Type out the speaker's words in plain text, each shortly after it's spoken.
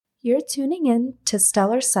You're tuning in to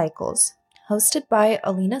Stellar Cycles, hosted by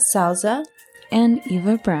Alina Souza and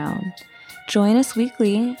Eva Brown. Join us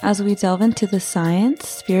weekly as we delve into the science,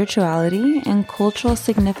 spirituality, and cultural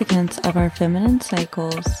significance of our feminine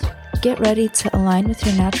cycles. Get ready to align with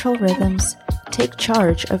your natural rhythms, take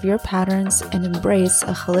charge of your patterns, and embrace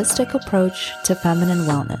a holistic approach to feminine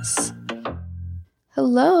wellness.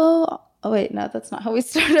 Hello. Oh, wait, no, that's not how we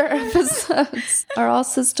start our episodes. Are all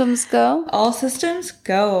systems go? All systems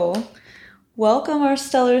go. Welcome, our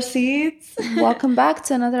stellar seeds. Welcome back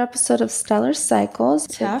to another episode of Stellar Cycles.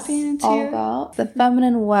 Tapping into all about the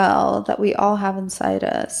feminine well that we all have inside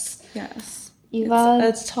us. Yes. Eva,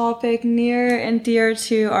 it's a topic near and dear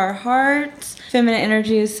to our hearts. Feminine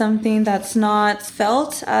energy is something that's not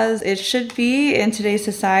felt as it should be in today's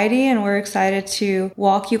society, and we're excited to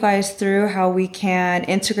walk you guys through how we can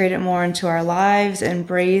integrate it more into our lives,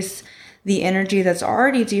 embrace the energy that's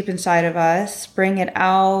already deep inside of us, bring it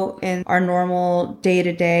out in our normal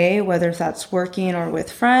day-to-day, whether that's working or with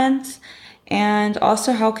friends, and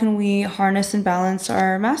also how can we harness and balance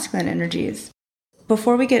our masculine energies.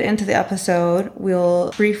 Before we get into the episode,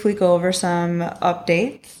 we'll briefly go over some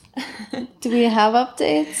updates. Do we have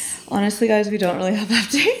updates? Honestly, guys, we don't really have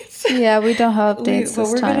updates. Yeah, we don't have updates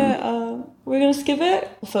this time. We're gonna skip it.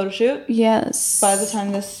 A photo shoot. Yes. By the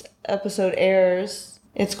time this episode airs,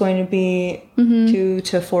 it's going to be 2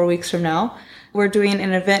 to 4 weeks from now. We're doing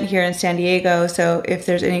an event here in San Diego, so if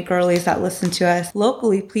there's any girlies that listen to us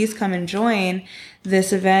locally, please come and join.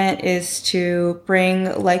 This event is to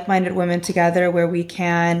bring like-minded women together where we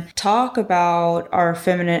can talk about our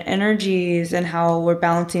feminine energies and how we're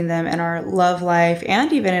balancing them in our love life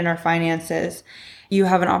and even in our finances. You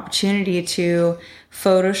have an opportunity to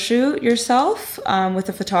photo shoot yourself with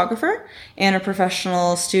a photographer in a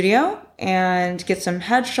professional studio and get some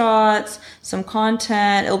headshots, some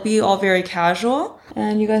content. It'll be all very casual,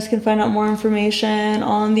 and you guys can find out more information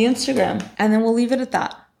on the Instagram. And then we'll leave it at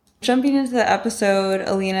that. Jumping into the episode,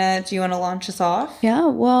 Alina, do you want to launch us off? Yeah,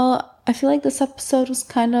 well, I feel like this episode was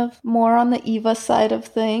kind of more on the Eva side of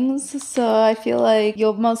things, so I feel like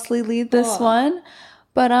you'll mostly lead this one.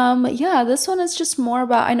 But yeah, this one is just more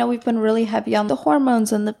about, I know we've been really heavy on the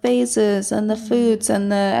hormones and the phases and the foods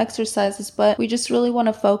and the exercises, but we just really want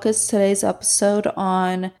to focus today's episode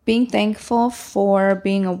on being thankful for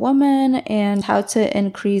being a woman and how to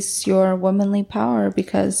increase your womanly power,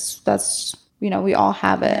 because that's, you know, we all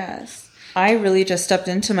have it. Yes. I really just stepped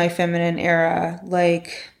into my feminine era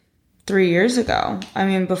like 3 years ago. I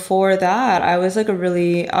mean, before that, I was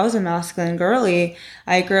a masculine girly.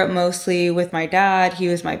 I grew up mostly with my dad. He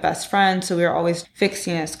was my best friend. So we were always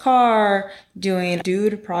fixing his car, doing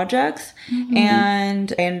dude projects.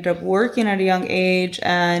 And I ended up working at a young age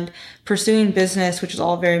and pursuing business, which is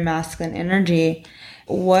all very masculine energy.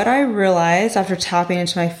 What I realized after tapping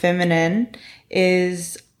into my feminine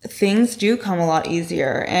is things do come a lot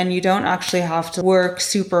easier, and you don't actually have to work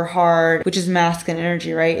super hard, which is masculine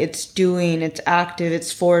energy, right? It's doing, it's active,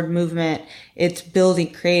 it's forward movement, it's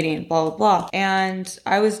building, creating, blah, blah, blah. And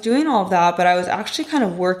I was doing all of that, but I was actually kind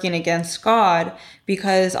of working against God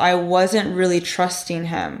because I wasn't really trusting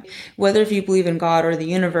him. Whether if you believe in God or the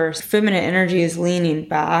universe, feminine energy is leaning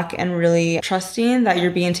back and really trusting that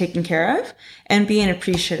you're being taken care of and being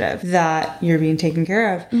appreciative that you're being taken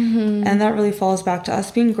care of. And that really falls back to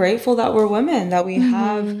us being grateful that we're women, that we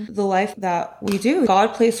have the life that we do.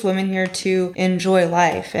 God placed women here to enjoy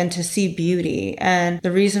life and to see beauty. And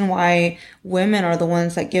the reason why women are the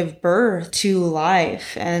ones that give birth to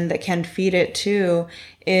life and that can feed it too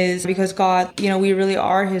is because God, you know, we really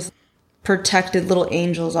are his protected little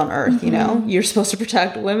angels on earth. You know, you're supposed to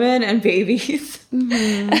protect women and babies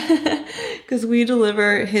because we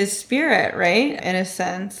deliver his spirit, right, in a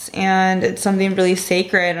sense, and it's something really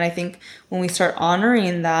sacred. And I think when we start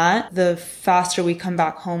honoring that, the faster we come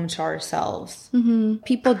back home to ourselves.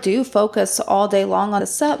 People do focus all day long on the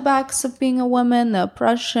setbacks of being a woman, the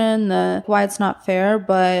oppression, the why it's not fair.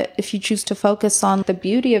 But if you choose to focus on the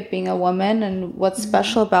beauty of being a woman and what's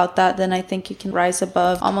special about that, then I think you can rise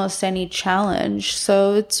above almost any challenge.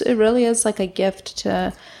 So it really is like a gift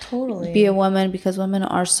to be a woman, because women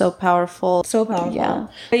are so powerful. So powerful. Yeah.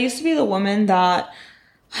 I used to be the woman that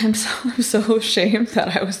I'm so ashamed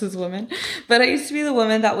that I was this woman. But I used to be the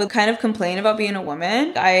woman that would kind of complain about being a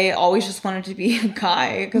woman. I always just wanted to be a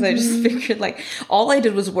guy because I just figured like all I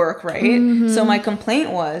did was work, right? So my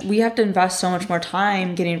complaint was we have to invest so much more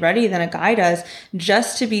time getting ready than a guy does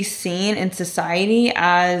just to be seen in society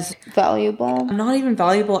as valuable. Not even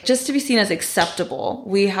valuable, just to be seen as acceptable.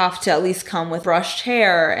 We have to at least come with brushed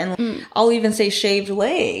hair and I'll even say shaved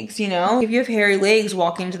legs, you know? If you have hairy legs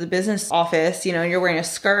walking into the business office, you know, you're wearing a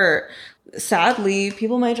skirt, sadly,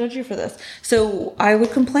 people might judge you for this. So I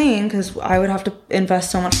would complain because I would have to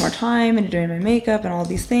invest so much more time into doing my makeup and all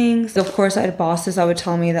these things. Of course, I had bosses that would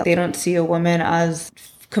tell me that they don't see a woman as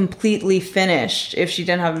completely finished if she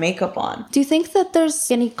didn't have makeup on. Do you think that there's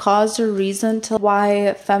any cause or reason to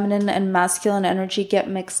why feminine and masculine energy get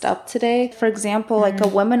mixed up today? For example, like a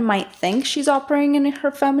woman might think she's operating in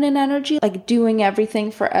her feminine energy, like doing everything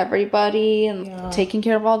for everybody and taking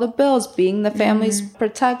care of all the bills, being the family's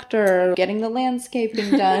protector, getting the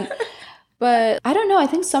landscaping done. But I don't know. I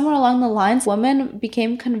think somewhere along the lines, women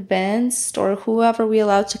became convinced, or whoever we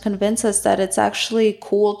allowed to convince us, that it's actually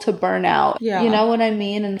cool to burn out. Yeah. You know what I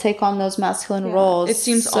mean? And take on those masculine roles. It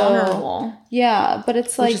seems honorable. Yeah, but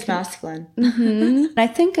it's like... Which is masculine. And I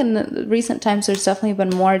think in the recent times, there's definitely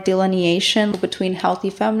been more delineation between healthy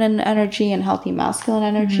feminine energy and healthy masculine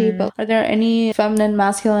energy. But are there any feminine,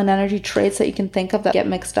 masculine energy traits that you can think of that get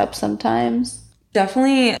mixed up sometimes?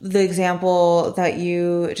 Definitely the example that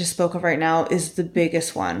you just spoke of right now is the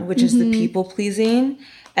biggest one, which is the people pleasing.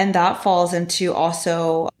 And that falls into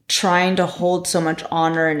also trying to hold so much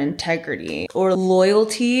honor and integrity, or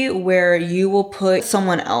loyalty where you will put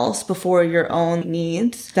someone else before your own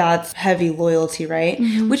needs. That's heavy loyalty, right?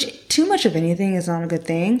 Which too much of anything is not a good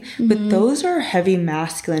thing, but those are heavy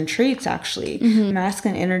masculine traits actually.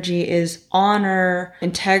 Masculine energy is honor,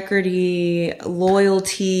 integrity,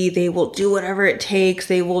 loyalty. They will do whatever it takes.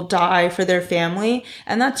 They will die for their family.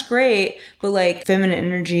 And that's great. But like feminine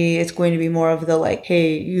energy, it's going to be more of the like,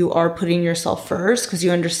 hey, you are putting yourself first because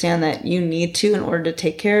you understand that you need to in order to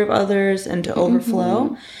take care of others and to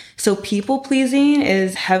overflow. So people pleasing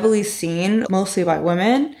is heavily seen mostly by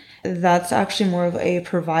women. That's actually more of a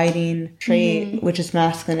providing trait, which is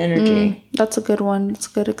masculine energy. That's a good one. That's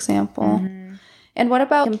a good example. And what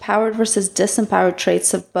about empowered versus disempowered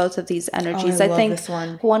traits of both of these energies? I think love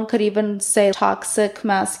this one could even say toxic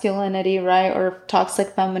masculinity, right? Or toxic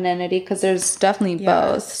femininity, because there's definitely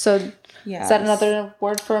both. So is that another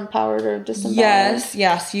word for empowered or disempowered?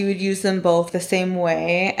 Yes, you would use them both the same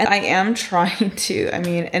way. And I am trying to,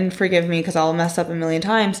 and forgive me because I'll mess up a million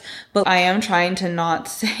times, but I am trying to not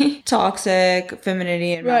say toxic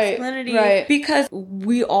femininity and masculinity because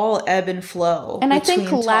we all ebb and flow. And I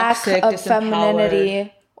think lack of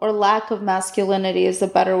femininity or lack of masculinity is a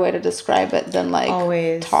better way to describe it than like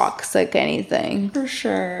always toxic anything. For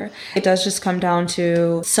sure. It does just come down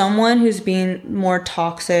to someone who's being more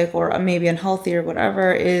toxic or maybe unhealthy or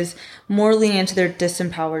whatever is more leaning into their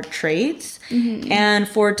disempowered traits. And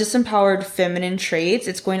for disempowered feminine traits,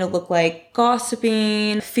 it's going to look like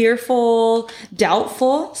gossiping, fearful,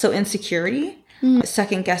 doubtful, so insecurity.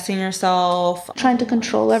 Second guessing yourself, trying to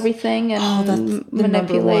control everything and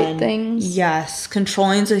manipulate things. Yes,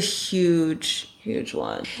 controlling is a huge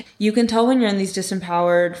one. You can tell when you're in these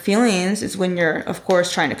disempowered feelings is when you're, of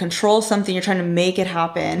course, trying to control something, you're trying to make it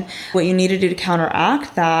happen. What you need to do to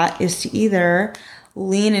counteract that is to either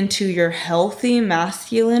lean into your healthy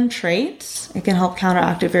masculine traits. It can help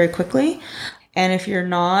counteract it very quickly. And if you're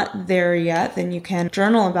not there yet, then you can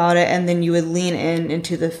journal about it and then you would lean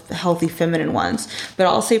into the healthy feminine ones. But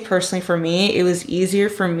I'll say personally for me, it was easier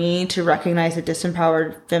for me to recognize a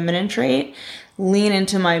disempowered feminine trait, lean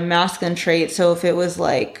into my masculine trait. So if it was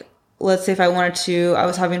like, let's say if I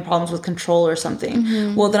was having problems with control or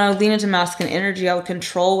something, well, then I would lean into masculine energy. I would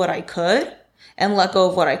control what I could and let go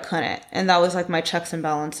of what I couldn't. And that was like my checks and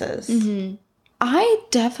balances. I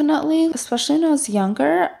definitely, especially when I was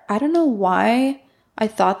younger, I don't know why I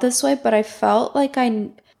thought this way, but I felt like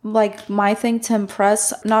my thing to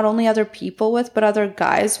impress not only other people with, but other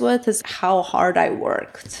guys with is how hard I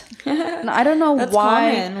worked. And I don't know that's why.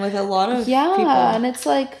 That's common with a lot of people. Yeah, and it's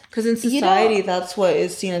like... Because in society, that's what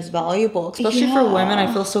is seen as valuable. Especially for women,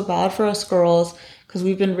 I feel so bad for us girls because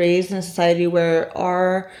we've been raised in a society where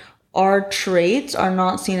our traits are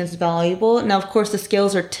not seen as valuable. Now, of course, the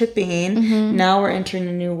scales are tipping. Now we're entering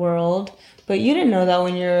a new world. But you didn't know that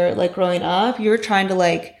when you're like growing up. You were trying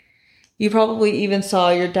to you probably even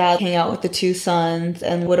saw your dad hang out with the two sons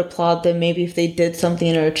and would applaud them maybe if they did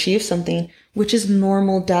something or achieved something, which is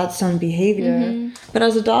normal dad-son behavior. But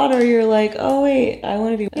as a daughter, you're like, oh, wait, I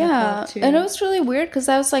want to be too. And it was really weird because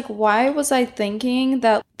I was like, why was I thinking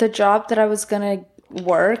that the job that I was going to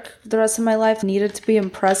work the rest of my life needed to be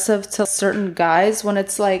impressive to certain guys, when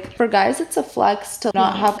it's like for guys it's a flex to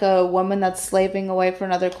not have a woman that's slaving away for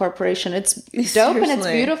another corporation. It's dope and it's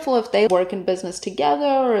beautiful if they work in business together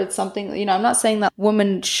or it's something, I'm not saying that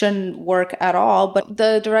women shouldn't work at all, but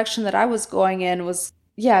the direction that I was going in was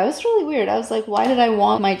it was really weird. I was like, why did I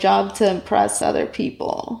want my job to impress other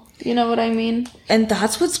people? You know what I mean? And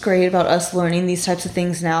that's what's great about us learning these types of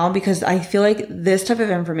things now, because I feel like this type of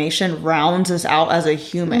information rounds us out as a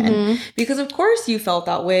human. Because of course you felt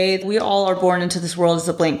that way. We all are born into this world as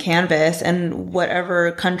a blank canvas, and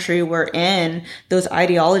whatever country we're in, those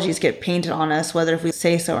ideologies get painted on us, whether if we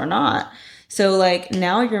say so or not. So like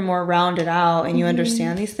now you're more rounded out and you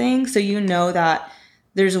understand these things. So you know that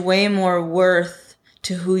there's way more worth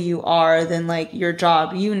to who you are than like your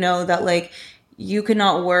job. You know that like you could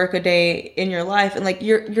not work a day in your life and like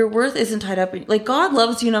your worth isn't tied up in, like God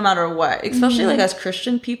loves you no matter what, especially like as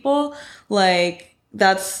Christian people, like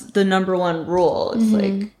that's the number one rule. It's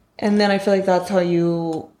like, and then I feel like that's how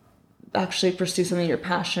you actually pursue something you're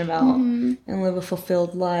passionate about and live a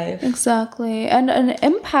fulfilled life. Exactly. And an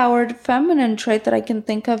empowered feminine trait that I can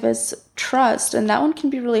think of is trust. And that one can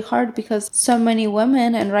be really hard because so many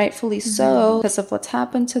women, and rightfully so, because of what's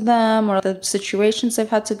happened to them or the situations they've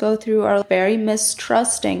had to go through, are very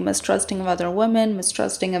mistrusting of other women,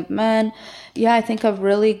 mistrusting of men. Yeah, I think a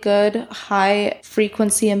really good high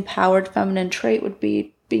frequency empowered feminine trait would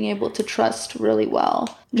be being able to trust really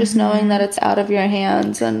well. Just knowing that it's out of your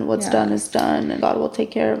hands and what's done is done and God will take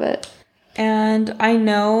care of it. And I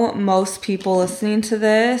know most people listening to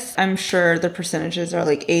this, I'm sure the percentages are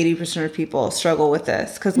like 80% of people struggle with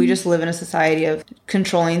this because we just live in a society of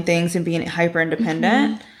controlling things and being hyper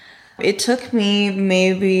independent. It took me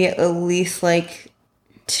maybe at least like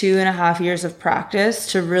 2.5 years of practice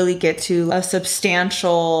to really get to a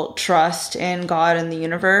substantial trust in God and the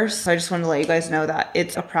universe. So I just wanted to let you guys know that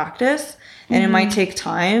it's a practice and it might take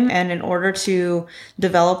time. And in order to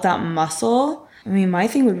develop that muscle, I mean, my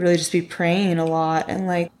thing would really just be praying a lot and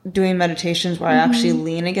like doing meditations where I actually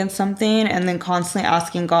lean against something and then constantly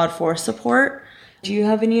asking God for support. Do you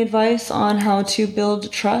have any advice on how to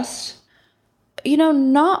build trust? You know,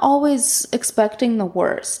 not always expecting the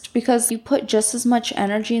worst, because you put just as much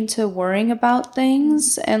energy into worrying about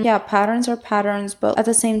things. And yeah, patterns are patterns, but at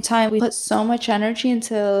the same time, we put so much energy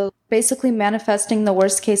into basically manifesting the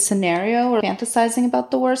worst case scenario or fantasizing about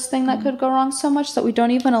the worst thing that could go wrong so much that we don't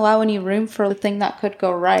even allow any room for the thing that could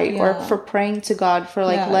go right or for praying to God for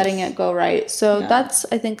like letting it go right. So that's,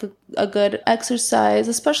 I think, a good exercise,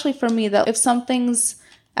 especially for me, that if something's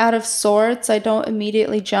out of sorts, I don't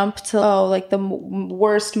immediately jump to, like the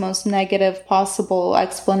worst, most negative possible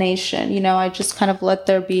explanation. You know, I just kind of let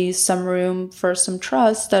there be some room for some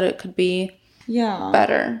trust that it could be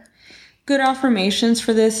better. Good affirmations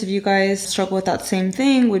for this, if you guys struggle with that same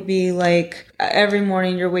thing, would be like every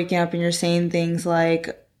morning you're waking up and you're saying things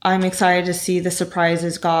like, I'm excited to see the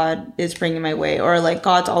surprises God is bringing my way, or like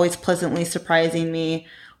God's always pleasantly surprising me.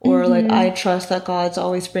 Or like, I trust that God's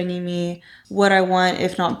always bringing me what I want,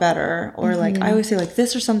 if not better. Or like, I always say like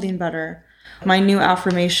this or something better. My new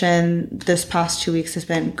affirmation this past 2 weeks has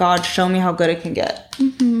been, God, show me how good it can get. I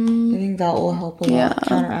think that will help a lot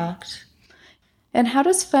counteract. And how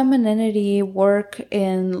does femininity work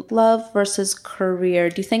in love versus career?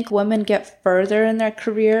 Do you think women get further in their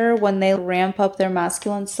career when they ramp up their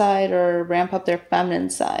masculine side or ramp up their feminine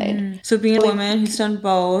side? So being a woman who's done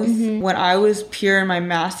both, when I was pure in my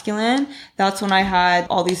masculine, that's when I had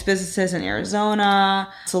all these businesses in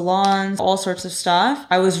Arizona, salons, all sorts of stuff.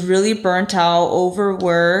 I was really burnt out,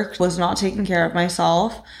 overworked, was not taking care of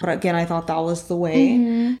myself. But again, I thought that was the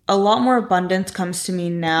way. A lot more abundance comes to me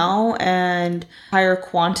now, and higher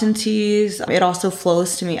quantities. It also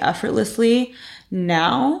flows to me effortlessly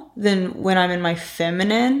now than when I'm in my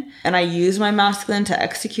feminine, and I use my masculine to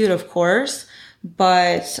execute, of course.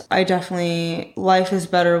 But I definitely, life is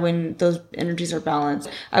better when those energies are balanced.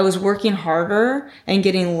 I was working harder and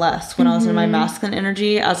getting less when I was in my masculine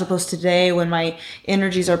energy, as opposed to today when my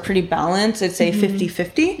energies are pretty balanced. I'd say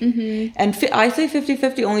 50-50. And I say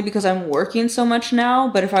 50-50 only because I'm working so much now.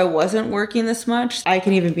 But if I wasn't working this much, I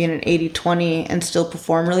can even be in an 80-20 and still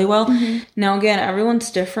perform really well. Now, again, everyone's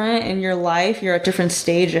different in your life. You're at different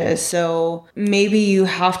stages. So maybe you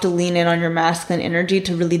have to lean in on your masculine energy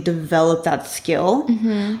to really develop that skill.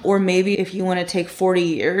 Or maybe if you want to take 40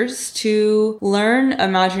 years to learn,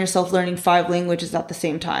 imagine yourself learning 5 languages at the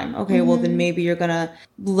same time. Okay, well then maybe you're gonna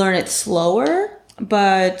learn it slower,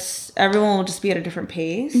 but everyone will just be at a different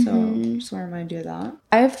pace. So just want to remind you of that.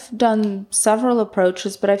 I've done several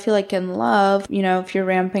approaches, but I feel like in love, you know, if you're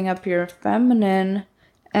ramping up your feminine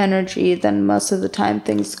energy, then most of the time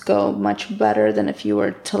things go much better than if you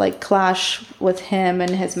were to like clash with him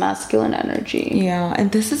and his masculine energy. Yeah,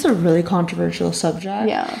 and this is a really controversial subject.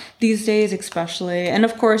 Yeah. These days especially. And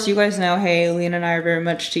of course, you guys know, hey, Lena and I are very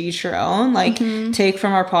much to each your own. Like, take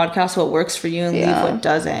from our podcast what works for you and leave what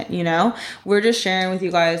doesn't, you know? We're just sharing with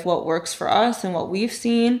you guys what works for us and what we've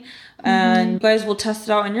seen. and you guys will test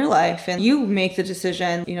it out in your life and you make the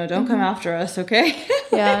decision, don't come after us. Okay.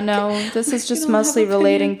 Yeah, no, this is just mostly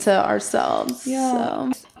relating to ourselves.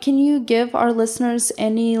 Yeah. So. Can you give our listeners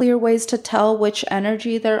any clear ways to tell which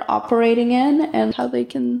energy they're operating in and how they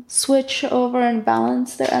can switch over and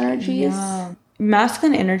balance their energies? Yeah.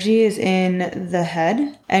 Masculine energy is in the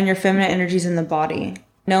head and your feminine energy is in the body.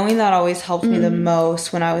 Knowing that always helped me the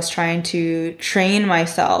most when I was trying to train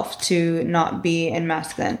myself to not be in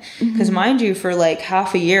masculine. Because mind you, for like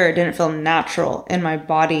half a year, it didn't feel natural in my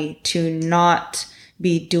body to not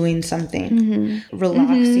be doing something,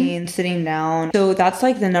 relaxing, sitting down. So that's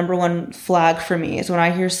like the number one flag for me is when I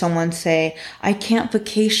hear someone say, I can't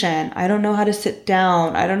vacation. I don't know how to sit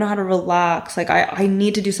down. I don't know how to relax. Like I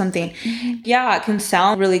need to do something. Yeah, it can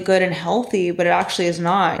sound really good and healthy, but it actually is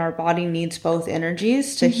not. Our body needs both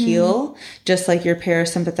energies to heal, just like your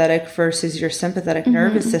parasympathetic versus your sympathetic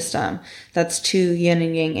nervous system. That's two yin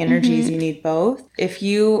and yang energies. You need both. If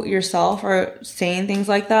you yourself are saying things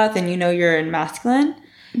like that, then you're in masculine.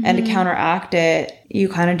 And to counteract it, you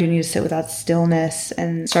kind of do need to sit with that stillness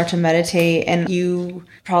and start to meditate. And you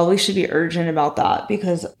probably should be urgent about that,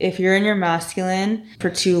 because if you're in your masculine for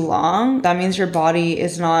too long, that means your body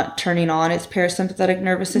is not turning on its parasympathetic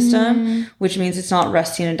nervous system, which means it's not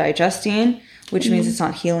resting and digesting, which means it's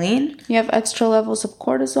not healing. You have extra levels of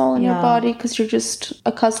cortisol in your body because you're just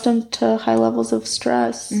accustomed to high levels of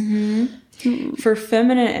stress. For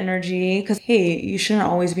feminine energy, because hey, you shouldn't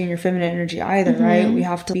always be in your feminine energy either, right? We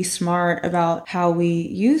have to be smart about how we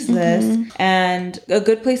use this. And a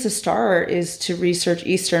good place to start is to research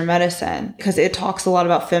Eastern medicine, because it talks a lot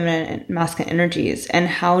about feminine and masculine energies and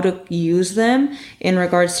how to use them in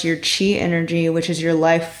regards to your chi energy, which is your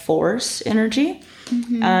life force energy.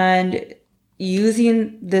 And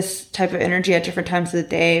using this type of energy at different times of the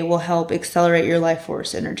day will help accelerate your life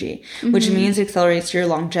force energy, which means accelerates your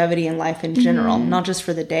longevity in life in general, not just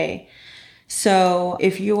for the day. So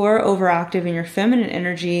if you're overactive in your feminine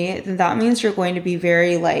energy, then that means you're going to be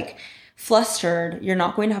very flustered. You're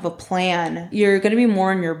not going to have a plan. You're going to be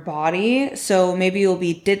more in your body. So maybe you'll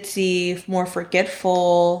be ditzy, more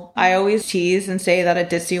forgetful. I always tease and say that a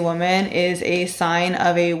ditzy woman is a sign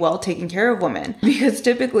of a well taken care of woman, because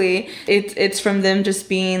typically it's from them just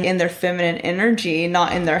being in their feminine energy,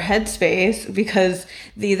 not in their headspace, because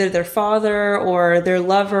either their father or their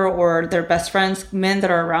lover or their best friends, men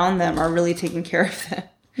that are around them, are really taking care of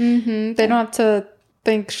them. They don't have to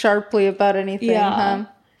think sharply about anything.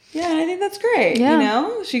 Yeah, and I think that's great.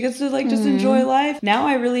 She gets to just enjoy life. Now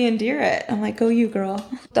I really endear it. I'm like, go you, girl.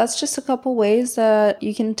 That's just a couple ways that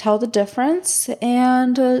you can tell the difference.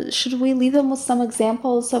 And should we leave them with some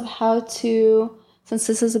examples of how to, since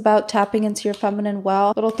this is about tapping into your feminine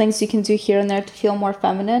well, little things you can do here and there to feel more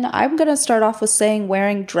feminine? I'm going to start off with saying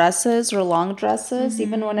wearing dresses or long dresses,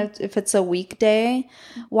 even if it's a weekday.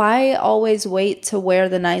 Why always wait to wear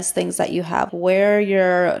the nice things that you have? Wear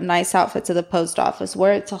your nice outfit to the post office.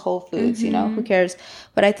 Wear it to Whole Foods, who cares?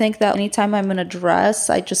 But I think that anytime I'm in a dress,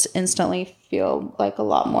 I just instantly feel like a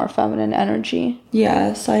lot more feminine energy.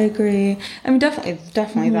 Yes, I agree. I mean,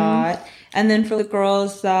 definitely that. And then for the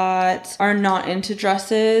girls that are not into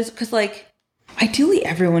dresses, because ideally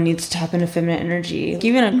everyone needs to tap into feminine energy.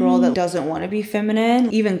 Even a girl that doesn't want to be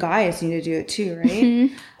feminine, even guys need to do it too,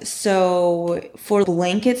 right? So for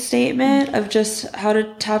blanket statement of just how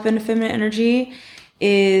to tap into feminine energy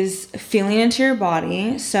is feeling into your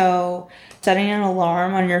body. So setting an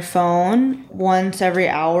alarm on your phone once every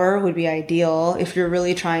hour would be ideal if you're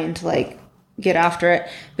really trying to get after it,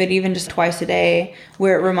 but even just twice a day,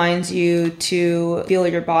 where it reminds you to feel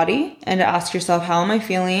your body and to ask yourself, how am I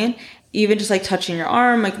feeling? Even just touching your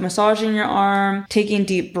arm, massaging your arm, taking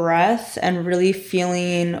deep breaths and really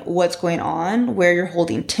feeling what's going on, where you're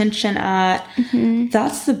holding tension at.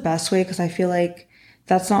 That's the best way, because I feel like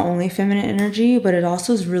that's not only feminine energy, but it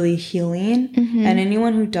also is really healing. And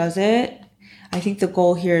anyone who does it, I think the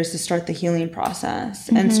goal here is to start the healing process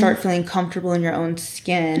and start feeling comfortable in your own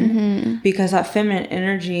skin, because that feminine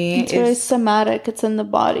energy is very somatic. It's in the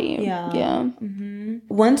body. Yeah.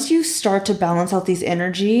 Once you start to balance out these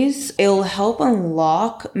energies, it'll help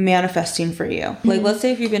unlock manifesting for you. Let's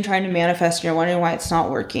say if you've been trying to manifest and you're wondering why it's not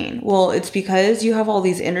working. Well, it's because you have all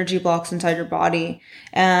these energy blocks inside your body.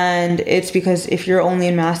 And it's because if you're only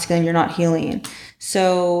in masculine, you're not healing.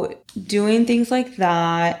 So doing things like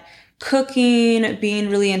that, cooking, being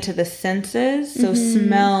really into the senses, so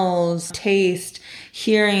smells, taste,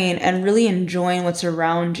 hearing, and really enjoying what's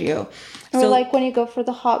around you. Or like when you go for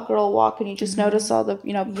the hot girl walk and you just notice all the,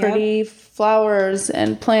 pretty flowers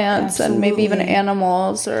and plants and maybe even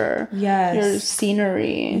animals or your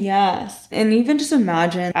scenery. Yes. And even just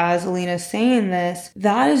imagine, as Alina's saying this,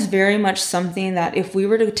 that is very much something that if we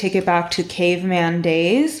were to take it back to caveman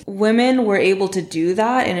days, women were able to do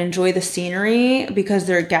that and enjoy the scenery because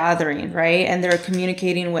they're gathering, right? And they're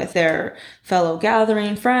communicating with their fellow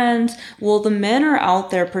gathering friends. Well, the men are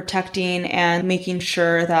out there protecting and making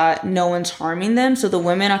sure that no one's harming them. So the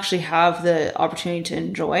women actually have the opportunity to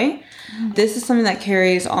enjoy. This is something that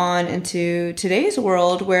carries on into today's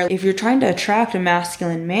world where if you're trying to attract a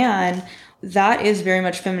masculine man, that is very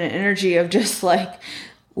much feminine energy of just like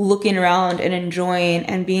looking around and enjoying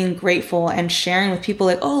and being grateful and sharing with people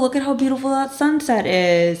like, oh, look at how beautiful that sunset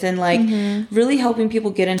is. And like really helping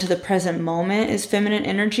people get into the present moment is feminine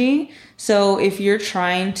energy. So if you're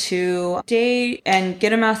trying to date and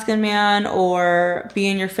get a masculine man or be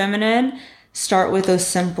in your feminine, start with those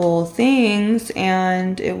simple things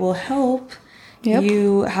and it will help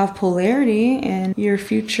you have polarity in your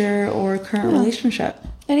future or current relationship.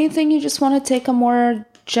 Anything you just want to take a more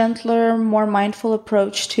gentler, more mindful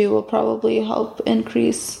approach to will probably help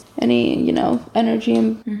increase any, energy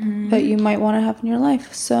that you might want to have in your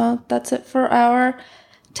life. So that's it for our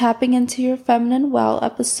Tapping Into Your Feminine Well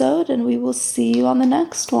episode, and we will see you on the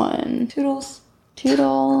next one. Toodles.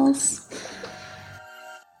 Toodles.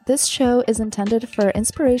 This show is intended for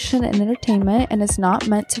inspiration and entertainment and is not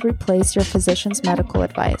meant to replace your physician's medical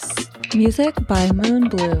advice. Music by Moon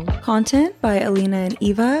Blue. Content by Alina and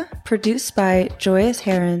Eva. Produced by Joyous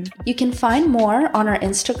Heron. You can find more on our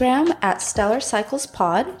Instagram at Stellar Cycles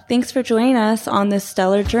Pod. Thanks for joining us on this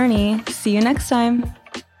stellar journey. See you next time.